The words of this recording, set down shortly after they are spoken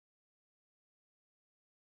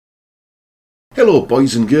Hello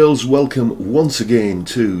boys and girls, welcome once again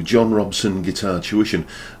to John Robson Guitar Tuition.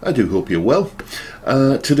 I do hope you're well.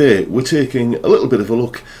 Today we're taking a little bit of a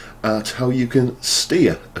look at how you can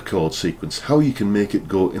steer a chord sequence, how you can make it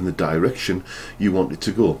go in the direction you want it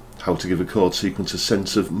to go, how to give a chord sequence a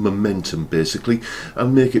sense of momentum basically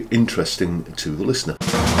and make it interesting to the listener.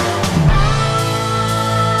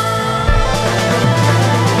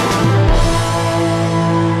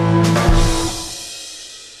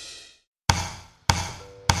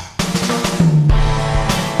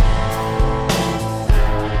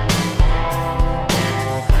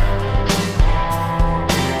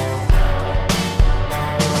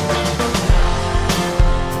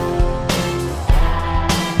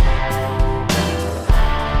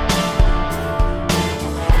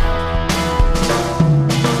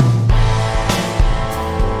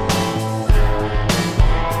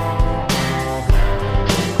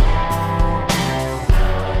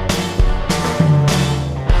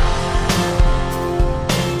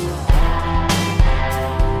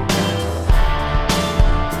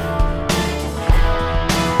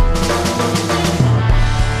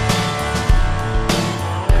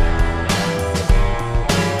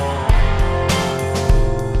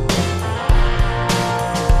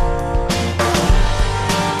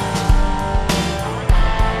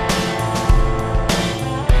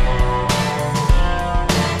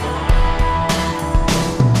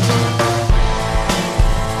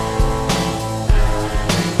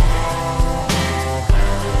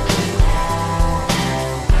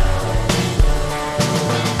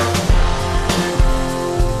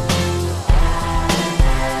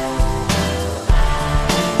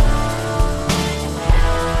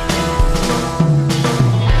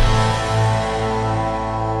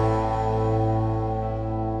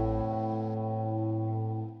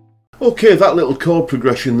 Okay, that little chord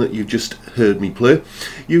progression that you've just heard me play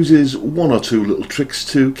uses one or two little tricks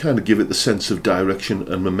to kind of give it the sense of direction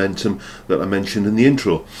and momentum that I mentioned in the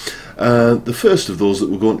intro. The first of those that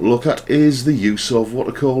we're going to look at is the use of what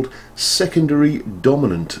are called secondary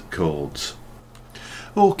dominant chords.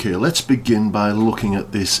 Okay, let's begin by looking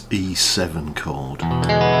at this E7 chord.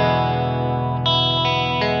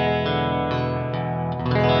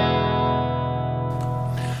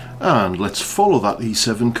 And let's follow that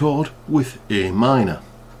E7 chord with A minor.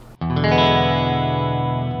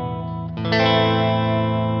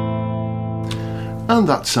 And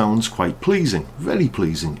that sounds quite pleasing, very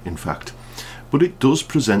pleasing in fact. But it does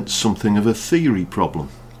present something of a theory problem.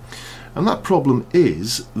 And that problem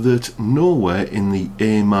is that nowhere in the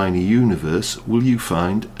A minor universe will you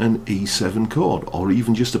find an E7 chord, or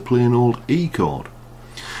even just a plain old E chord.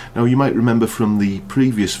 Now you might remember from the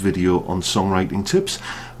previous video on songwriting tips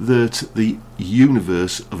that the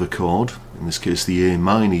universe of a chord, in this case the A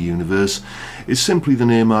minor universe, is simply the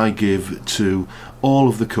name I give to all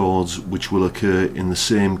of the chords which will occur in the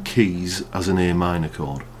same keys as an A minor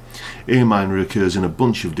chord. A minor occurs in a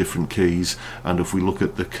bunch of different keys, and if we look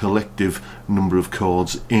at the collective number of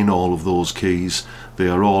chords in all of those keys, they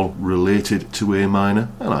are all related to A minor,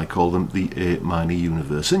 and I call them the A minor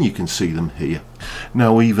universe, and you can see them here.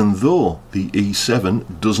 Now, even though the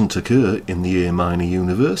E7 doesn't occur in the A minor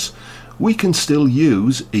universe, we can still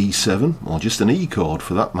use E7, or just an E chord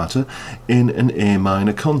for that matter, in an A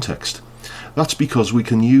minor context. That's because we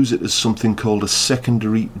can use it as something called a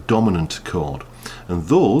secondary dominant chord, and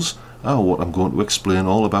those are what I'm going to explain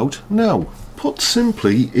all about now. Put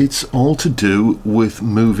simply, it's all to do with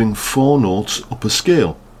moving four notes up a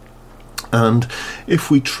scale. And if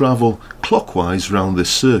we travel clockwise round this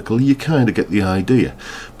circle, you kind of get the idea,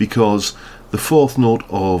 because the fourth note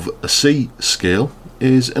of a C scale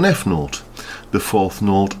is an F note. The fourth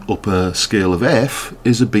note up a scale of F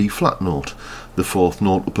is a B flat note. The fourth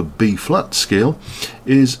note up a B flat scale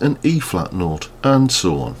is an E flat note, and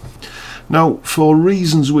so on. Now, for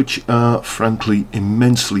reasons which are frankly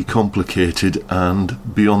immensely complicated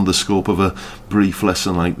and beyond the scope of a brief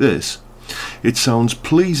lesson like this, it sounds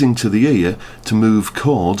pleasing to the ear to move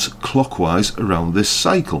chords clockwise around this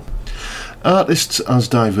cycle. Artists as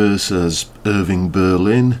diverse as Irving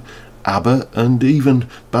Berlin, ABBA and even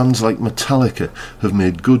bands like Metallica have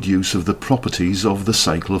made good use of the properties of the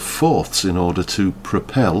cycle of fourths in order to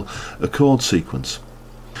propel a chord sequence.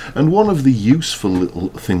 And one of the useful little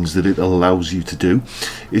things that it allows you to do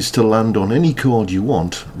is to land on any chord you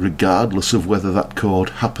want, regardless of whether that chord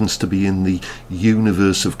happens to be in the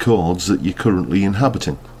universe of chords that you're currently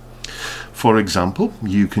inhabiting. For example,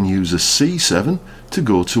 you can use a C7 to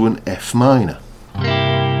go to an F minor.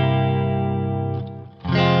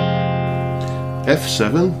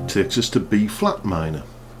 F7 takes us to B flat minor.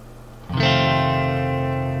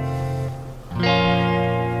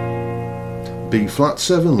 B flat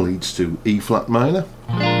 7 leads to E flat minor,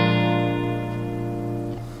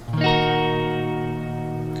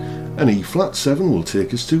 and E flat 7 will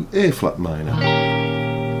take us to A flat minor.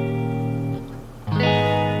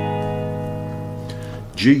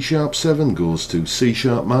 G sharp 7 goes to C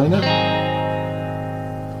sharp minor,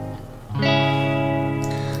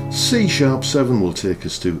 C sharp 7 will take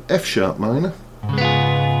us to F sharp minor,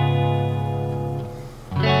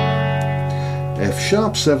 F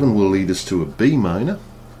sharp 7 will lead us to a B minor,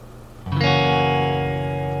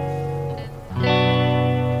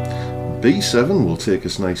 B7 will take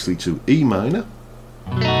us nicely to E minor,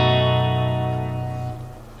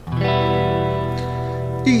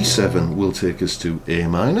 E7 will take us to A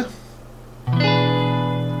minor,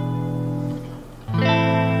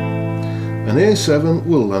 and A7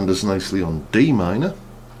 will land us nicely on D minor.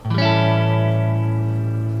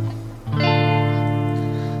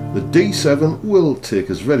 The D7 will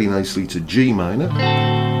take us very nicely to G minor,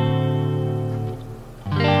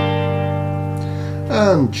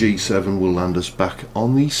 and G7 will land us back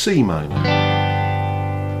on the C minor.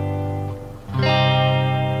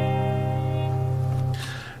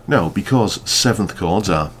 Now, because 7th chords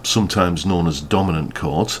are sometimes known as dominant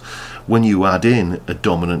chords, when you add in a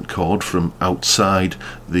dominant chord from outside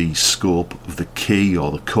the scope of the key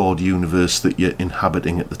or the chord universe that you're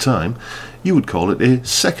inhabiting at the time, you would call it a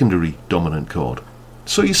secondary dominant chord.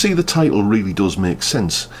 So you see, the title really does make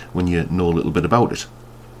sense when you know a little bit about it.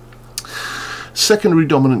 Secondary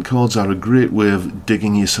dominant chords are a great way of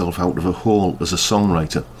digging yourself out of a hole as a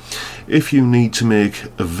songwriter. If you need to make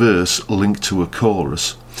a verse link to a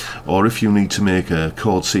chorus, or if you need to make a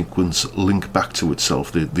chord sequence link back to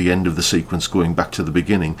itself, the end of the sequence going back to the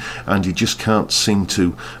beginning, and you just can't seem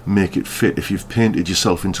to make it fit, if you've painted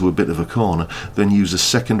yourself into a bit of a corner, then use a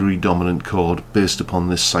secondary dominant chord based upon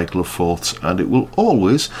this cycle of fourths, and it will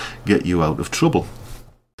always get you out of trouble.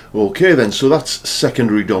 Okay then, so that's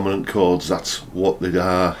secondary dominant chords. That's what they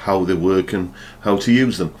are, how they work, and how to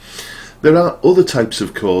use them. There are other types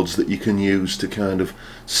of chords that you can use to kind of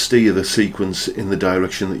steer the sequence in the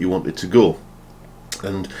direction that you want it to go.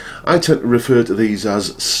 And I tend to refer to these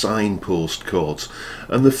as signpost chords.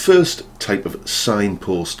 And the first type of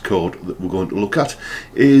signpost chord that we're going to look at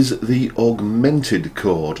is the augmented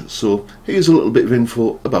chord. So here's a little bit of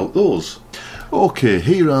info about those. Okay,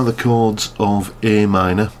 here are the chords of A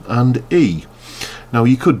minor and E. Now,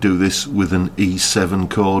 you could do this with an E7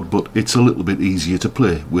 chord, but it's a little bit easier to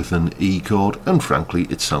play with an E chord, and frankly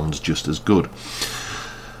it sounds just as good.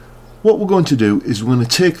 What we're going to do is we're going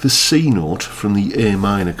to take the C note from the A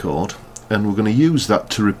minor chord, and we're going to use that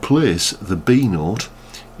to replace the B note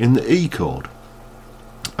in the E chord.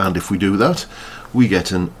 And if we do that, we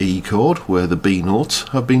get an E chord where the B notes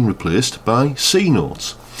have been replaced by C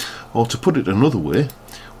notes. Or to put it another way,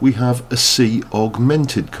 we have a C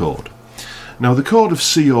augmented chord. Now, the chord of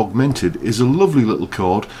C augmented is a lovely little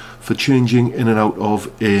chord for changing in and out of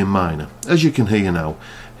A minor. As you can hear now,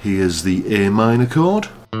 here's the A minor chord,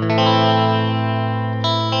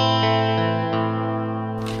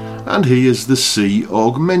 and here's the C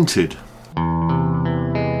augmented.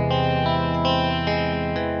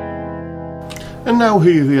 And now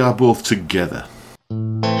here they are both together.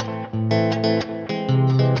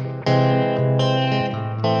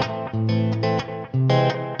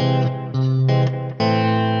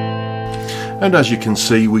 And as you can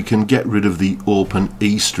see, we can get rid of the open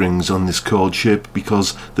E strings on this chord shape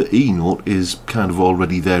because the E note is kind of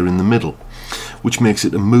already there in the middle, which makes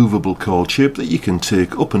it a movable chord shape that you can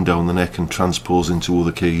take up and down the neck and transpose into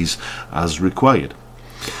other keys as required.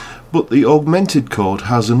 But the augmented chord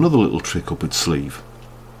has another little trick up its sleeve.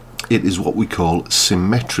 It is what we call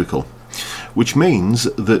symmetrical, which means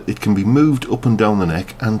that it can be moved up and down the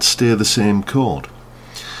neck and stay the same chord.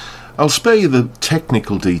 I'll spare you the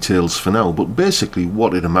technical details for now, but basically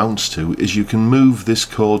what it amounts to is you can move this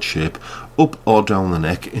chord shape up or down the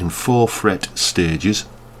neck in 4 fret stages,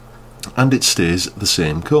 and it stays the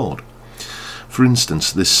same chord. For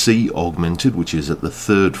instance, this C augmented, which is at the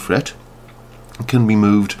 3rd fret, can be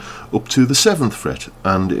moved up to the 7th fret,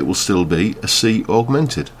 and it will still be a C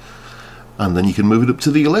augmented. And then you can move it up to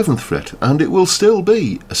the 11th fret, and it will still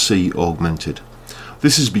be a C augmented.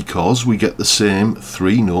 This is because we get the same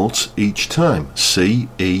 3 notes each time, C,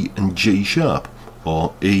 E and G sharp,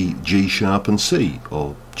 or E, G sharp and C,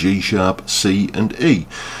 or G sharp, C and E.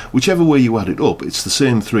 Whichever way you add it up, it's the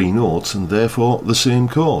same 3 notes and therefore the same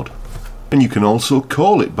chord. And you can also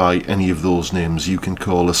call it by any of those names. You can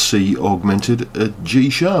call a C augmented a G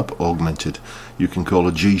sharp augmented. You can call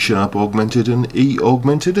a G sharp augmented an E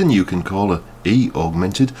augmented, and you can call a E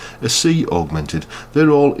augmented a C augmented. They're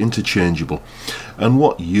all interchangeable. And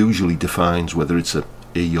what usually defines whether it's a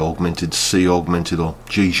E augmented, C augmented or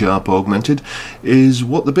G sharp augmented is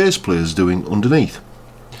what the bass player is doing underneath.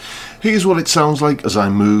 Here's what it sounds like as I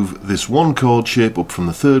move this one chord shape up from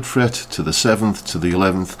the 3rd fret to the 7th to the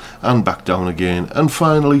 11th and back down again, and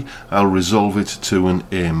finally I'll resolve it to an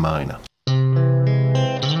A minor.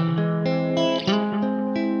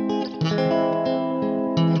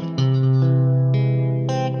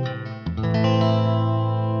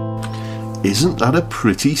 Isn't that a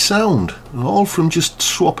pretty sound? All from just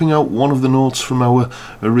swapping out one of the notes from our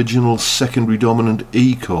original secondary dominant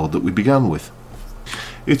E chord that we began with.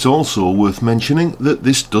 It's also worth mentioning that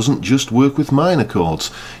this doesn't just work with minor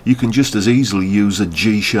chords. You can just as easily use a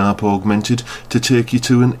G sharp augmented to take you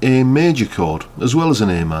to an A major chord as well as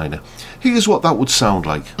an A minor. Here's what that would sound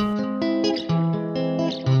like.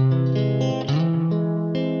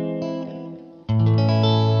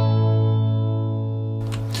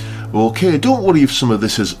 Okay, don't worry if some of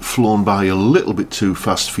this has flown by a little bit too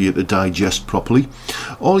fast for you to digest properly.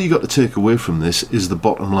 All you got to take away from this is the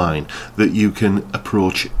bottom line, that you can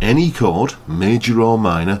approach any chord, major or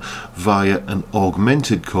minor, via an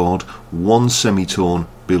augmented chord 1 semitone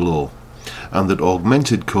below, and that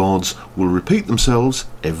augmented chords will repeat themselves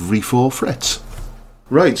every 4 frets.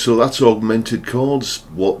 Right, so that's augmented chords,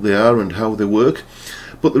 what they are and how they work.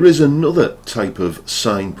 But there is another type of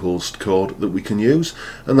signpost chord that we can use,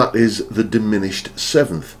 and that is the diminished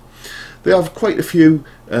 7th. They have quite a few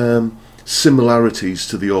similarities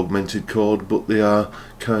to the augmented chord, but they are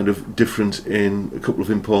kind of different in a couple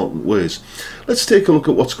of important ways. Let's take a look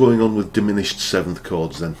at what's going on with diminished 7th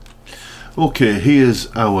chords then. Okay, here's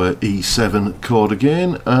our E7 chord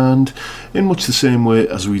again, and in much the same way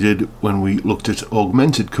as we did when we looked at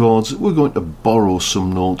augmented chords, we're going to borrow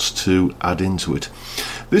some notes to add into it.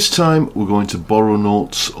 This time we're going to borrow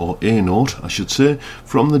notes, or A note I should say,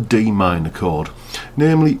 from the D minor chord.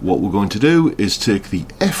 Namely, what we're going to do is take the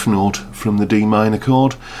F note from the D minor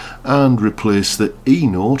chord and replace the E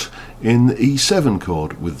note in the E7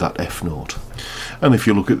 chord with that F note. And if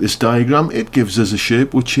you look at this diagram, it gives us a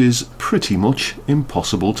shape which is pretty much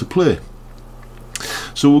impossible to play.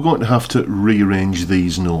 So we're going to have to rearrange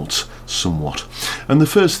these notes somewhat. And the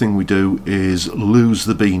first thing we do is lose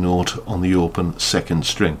the B note on the open 2nd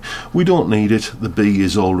string. We don't need it, the B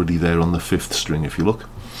is already there on the 5th string if you look.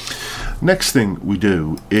 Next thing we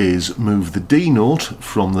do is move the D note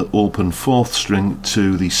from the open 4th string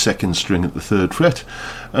to the 2nd string at the 3rd fret,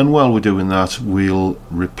 and while we're doing that we'll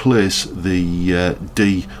replace the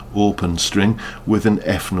D open string with an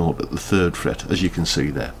F note at the 3rd fret, as you can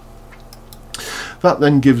see there. That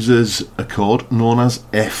then gives us a chord known as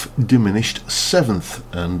F diminished 7th,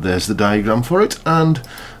 and there's the diagram for it, and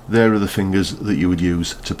there are the fingers that you would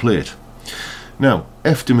use to play it. Now,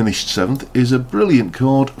 F diminished 7th is a brilliant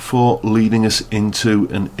chord for leading us into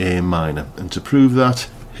an A minor, and to prove that,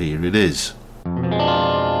 here it is.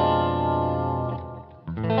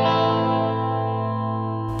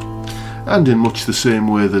 And in much the same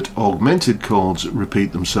way that augmented chords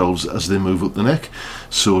repeat themselves as they move up the neck,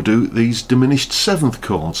 so do these diminished 7th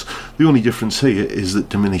chords. The only difference here is that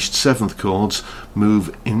diminished 7th chords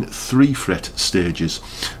move in 3 fret stages.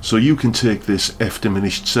 So you can take this F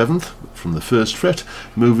diminished 7th from the 1st fret,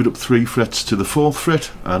 move it up 3 frets to the 4th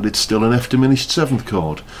fret, and it's still an F diminished 7th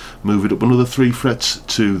chord. Move it up another 3 frets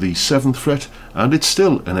to the 7th fret, and it's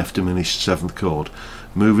still an F diminished 7th chord.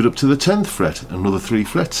 Move it up to the 10th fret, another 3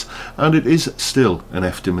 frets, and it is still an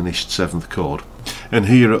F diminished 7th chord. And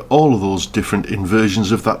here are all of those different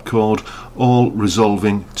inversions of that chord, all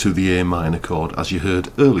resolving to the A minor chord, as you heard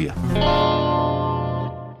earlier.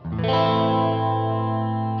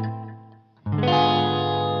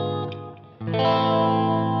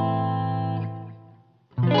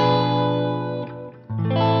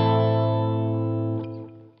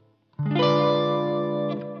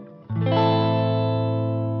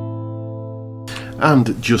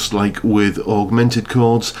 And just like with augmented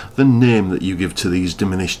chords, the name that you give to these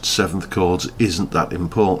diminished 7th chords isn't that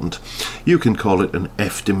important. You can call it an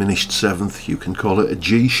F diminished 7th, you can call it a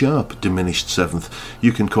G sharp diminished 7th,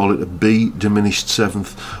 you can call it a B diminished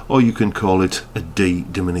 7th, or you can call it a D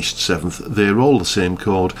diminished 7th. They're all the same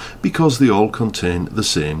chord because they all contain the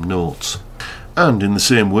same notes. And in the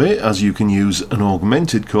same way as you can use an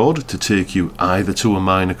augmented chord to take you either to a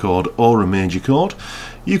minor chord or a major chord,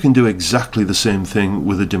 you can do exactly the same thing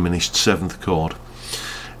with a diminished 7th chord.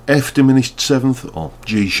 F diminished seventh, or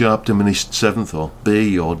G sharp diminished seventh, or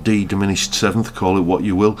B or D diminished seventh, call it what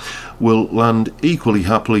you will land equally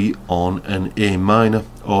happily on an A minor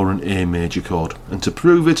or an A major chord. And to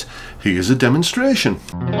prove it, here's a demonstration.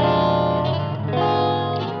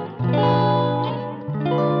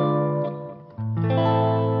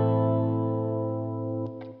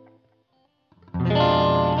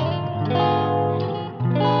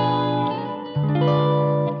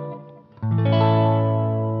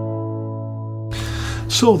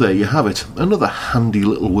 So there you have it, another handy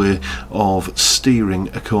little way of steering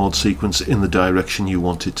a chord sequence in the direction you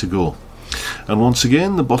want it to go. And once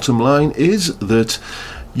again, the bottom line is that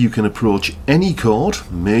you can approach any chord,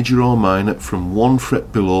 major or minor, from 1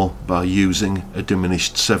 fret below by using a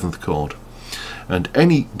diminished 7th chord. And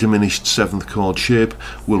any diminished 7th chord shape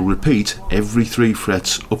will repeat every 3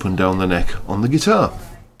 frets up and down the neck on the guitar.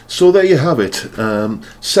 So there you have it,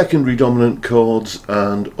 secondary dominant chords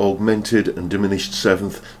and augmented and diminished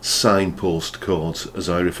 7th signpost chords, as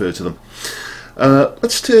I refer to them.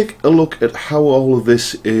 Let's take a look at how all of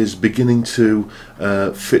this is beginning to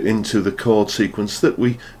fit into the chord sequence that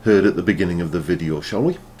we heard at the beginning of the video, shall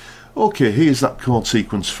we? Okay, here's that chord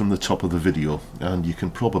sequence from the top of the video, and you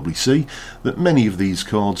can probably see that many of these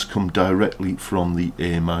chords come directly from the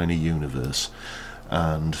A minor universe,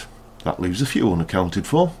 and that leaves a few unaccounted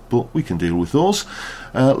for, but we can deal with those.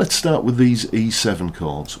 Let's start with these E7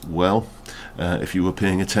 chords. Well, if you were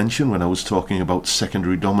paying attention when I was talking about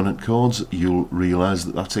secondary dominant chords, you'll realise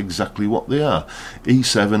that that's exactly what they are.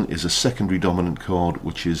 E7 is a secondary dominant chord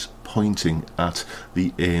which is pointing at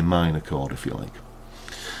the A minor chord, if you like.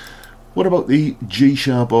 What about the G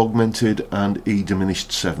sharp augmented and E diminished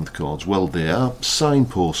 7th chords? Well, they are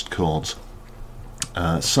signpost chords.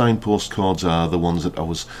 Signpost chords are the ones that I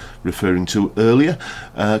was referring to earlier,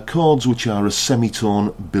 chords which are a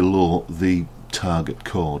semitone below the target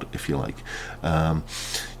chord, if you like.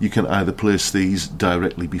 You can either place these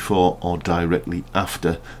directly before or directly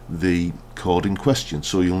after the chord in question,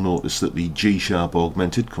 so you'll notice that the G sharp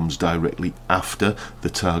augmented comes directly after the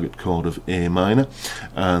target chord of A minor,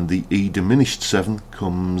 and the E diminished 7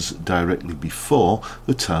 comes directly before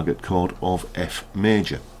the target chord of F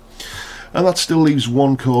major. And that still leaves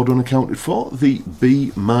one chord unaccounted for, the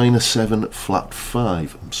B minor 7 flat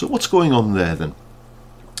 5. So what's going on there then?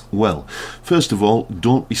 Well, first of all,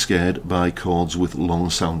 don't be scared by chords with long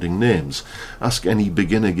sounding names. Ask any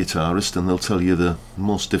beginner guitarist and they'll tell you the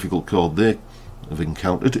most difficult chord they have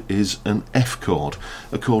encountered is an F chord,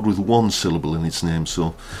 a chord with one syllable in its name,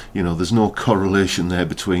 so you know there's no correlation there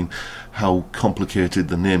between how complicated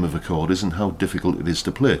the name of a chord is and how difficult it is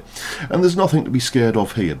to play. And there's nothing to be scared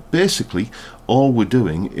of here. Basically, all we're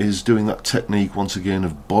doing is doing that technique once again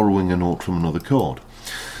of borrowing a note from another chord.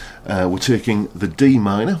 We're taking the D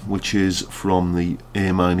minor, which is from the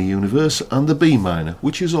A minor universe, and the B minor,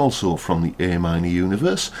 which is also from the A minor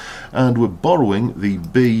universe, and we're borrowing the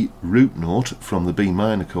B root note from the B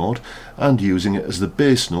minor chord and using it as the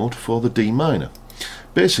bass note for the D minor.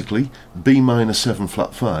 Basically, B minor 7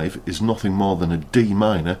 flat 5 is nothing more than a D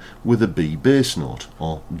minor with a B bass note,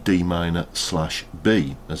 or D minor /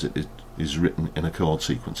 B, as it is written in a chord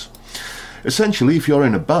sequence. Essentially, if you're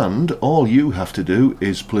in a band, all you have to do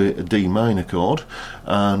is play a D minor chord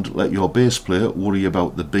and let your bass player worry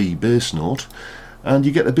about the B bass note, and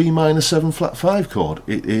you get a B minor 7 flat 5 chord.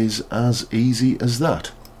 It is as easy as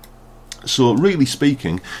that. So really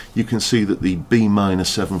speaking, you can see that the B minor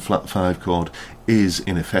 7 flat 5 chord is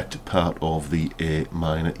in effect part of the A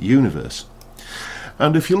minor universe.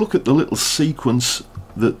 And if you look at the little sequence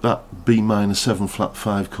that B minor 7 flat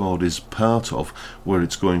 5 chord is part of, where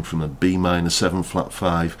it's going from a B minor 7 flat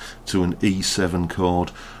 5 to an E7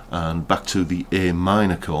 chord and back to the A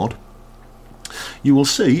minor chord, you will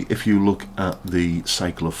see, if you look at the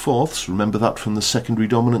cycle of fourths, remember that from the secondary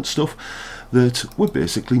dominant stuff, that we're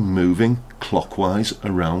basically moving clockwise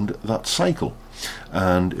around that cycle.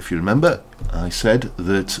 And if you remember, I said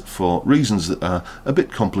that for reasons that are a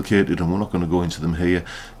bit complicated, and we're not going to go into them here,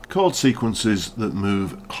 chord sequences that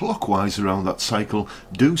move clockwise around that cycle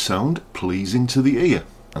do sound pleasing to the ear,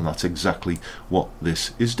 and that's exactly what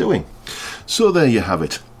this is doing. So there you have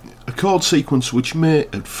it, a chord sequence which may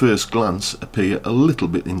at first glance appear a little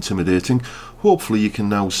bit intimidating. Hopefully you can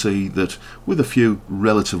now see that with a few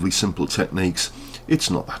relatively simple techniques it's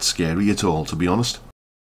not that scary at all, to be honest.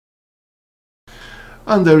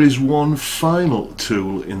 And there is one final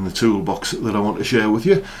tool in the toolbox that I want to share with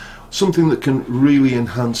you, something that can really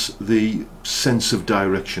enhance the sense of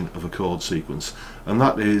direction of a chord sequence, and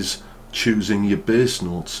that is choosing your bass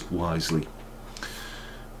notes wisely.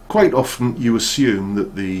 Quite often you assume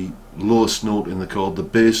that the lowest note in the chord, the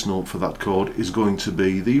bass note for that chord, is going to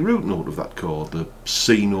be the root note of that chord, the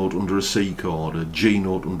C note under a C chord, a G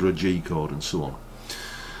note under a G chord, and so on.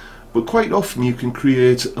 But quite often you can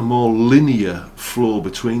create a more linear flow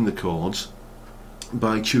between the chords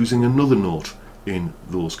by choosing another note in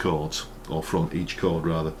those chords, or from each chord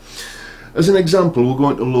rather. As an example, we're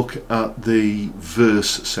going to look at the verse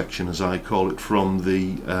section, as I call it, from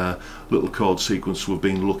the little chord sequence we've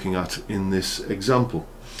been looking at in this example.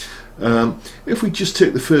 If we just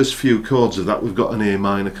take the first few chords of that, we've got an A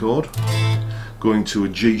minor chord, going to a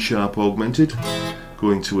G sharp augmented,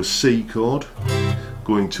 going to a C chord,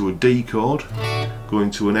 going to a D chord, going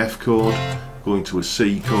to an F chord, going to a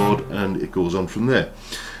C chord, and it goes on from there.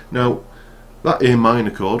 Now, that A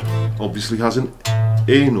minor chord obviously has an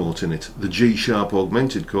A note in it. The G sharp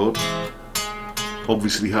augmented chord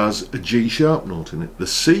obviously has a G sharp note in it. The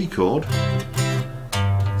C chord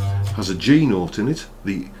has a G note in it.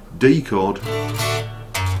 The D chord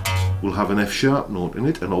will have an F sharp note in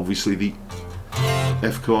it, and obviously the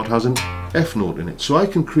F chord has an F note in it. So I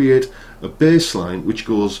can create a bass line which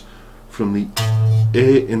goes from the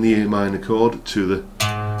A in the A minor chord to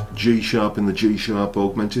the G sharp in the G sharp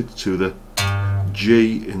augmented, to the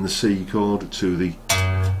G in the C chord, to the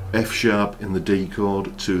F sharp in the D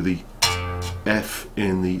chord, to the F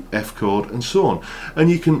in the F chord, and so on.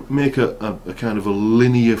 And you can make a kind of a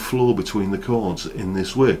linear flow between the chords in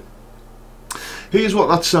this way. Here's what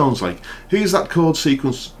that sounds like. Here's that chord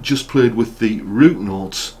sequence just played with the root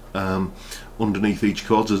notes underneath each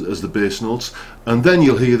chord as the bass notes, and then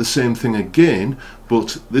you'll hear the same thing again,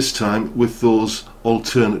 but this time with those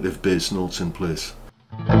alternative bass notes in place.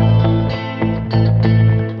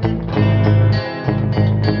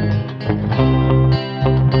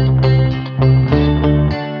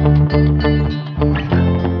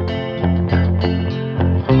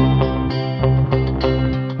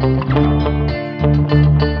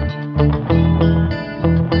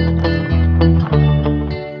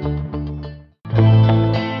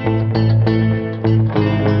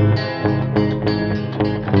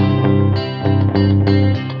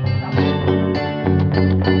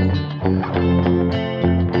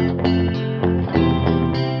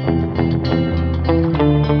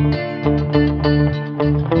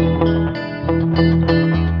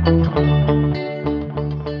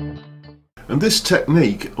 This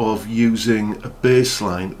technique of using a bass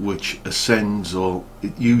line which ascends, or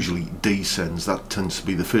it usually descends, that tends to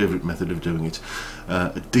be the favourite method of doing it,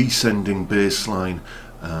 a descending bass line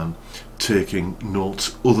taking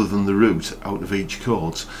notes other than the root out of each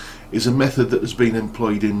chord, is a method that has been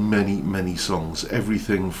employed in many songs.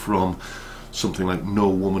 Everything from something like No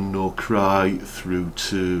Woman, No Cry, through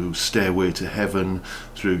to Stairway to Heaven,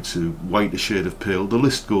 through to White a Shade of Pale, the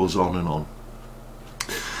list goes on and on.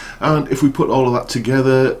 And if we put all of that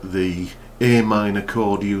together, the A minor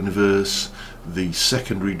chord universe, the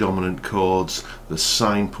secondary dominant chords, the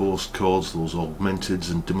signpost chords, those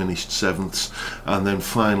augmenteds and diminished sevenths, and then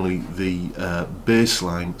finally the bass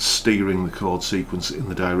line steering the chord sequence in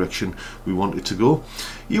the direction we want it to go,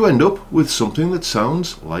 you end up with something that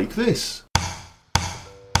sounds like this.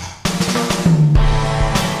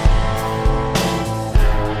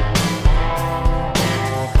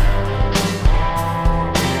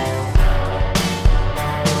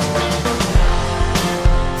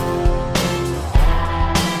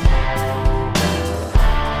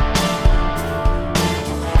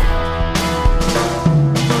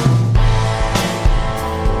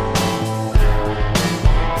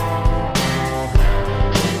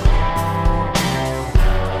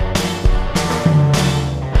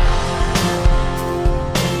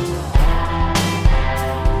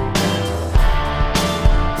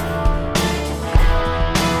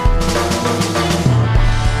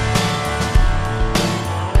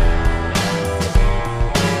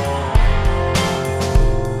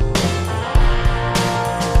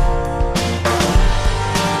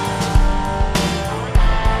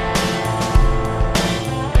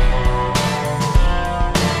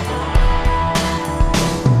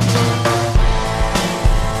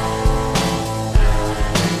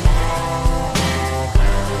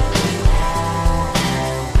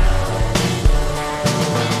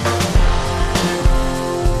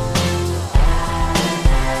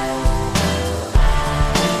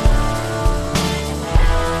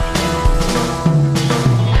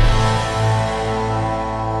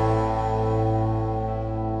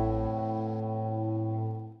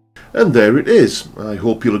 And there it is. I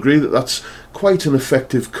hope you'll agree that that's quite an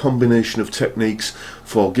effective combination of techniques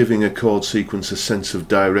for giving a chord sequence a sense of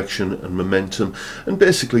direction and momentum, and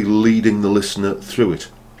basically leading the listener through it.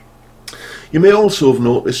 You may also have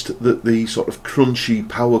noticed that the sort of crunchy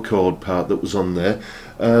power chord part that was on there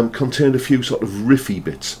contained a few sort of riffy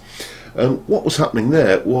bits. What was happening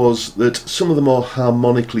there was that some of the more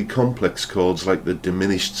harmonically complex chords, like the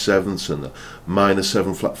diminished sevenths and the minor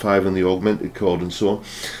 7 flat 5 and the augmented chord and so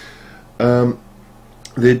on,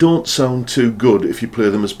 they don't sound too good if you play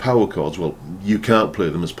them as power chords. Well, you can't play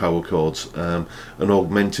them as power chords. An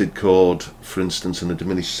augmented chord, for instance, and a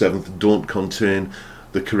diminished seventh don't contain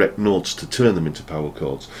the correct notes to turn them into power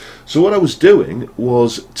chords. So what I was doing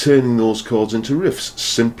was turning those chords into riffs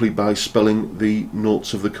simply by spelling the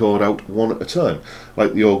notes of the chord out one at a time.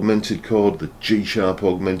 Like the augmented chord, the G sharp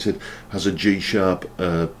augmented has a G sharp,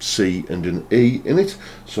 a C and an E in it,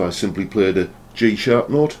 so I simply played a G sharp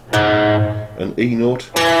note, an E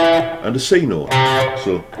note and a C note,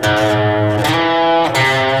 so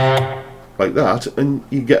like that, and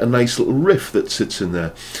you get a nice little riff that sits in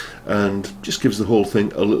there and just gives the whole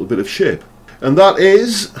thing a little bit of shape. And that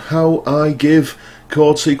is how I give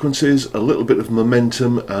chord sequences a little bit of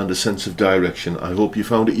momentum and a sense of direction. I hope you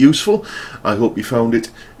found it useful. I hope you found it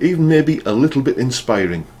even maybe a little bit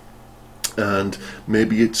inspiring, and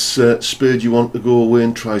maybe it's spurred you on to go away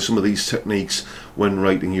and try some of these techniques when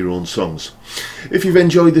writing your own songs. If you've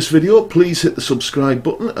enjoyed this video, please hit the subscribe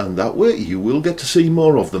button, and that way you will get to see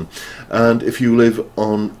more of them. And if you live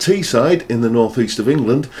on Teesside in the northeast of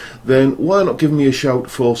England, then why not give me a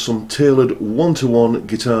shout for some tailored one-to-one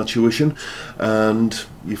guitar tuition, and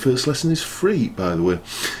your first lesson is free, by the way.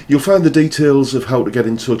 You'll find the details of how to get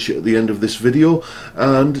in touch at the end of this video.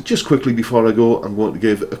 And just quickly before I go, I'm going to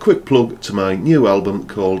give a quick plug to my new album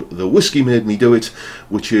called The Whiskey Made Me Do It,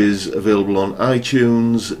 which is available on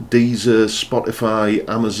iTunes, Deezer, Spotify,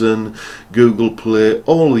 Amazon, Google Play,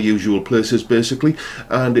 all the usual places basically,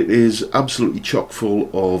 and it is absolutely chock full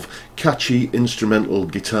of catchy instrumental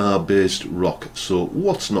guitar based rock, so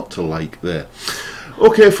what's not to like there?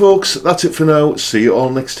 Okay folks, that's it for now. See you all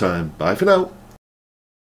next time. Bye for now.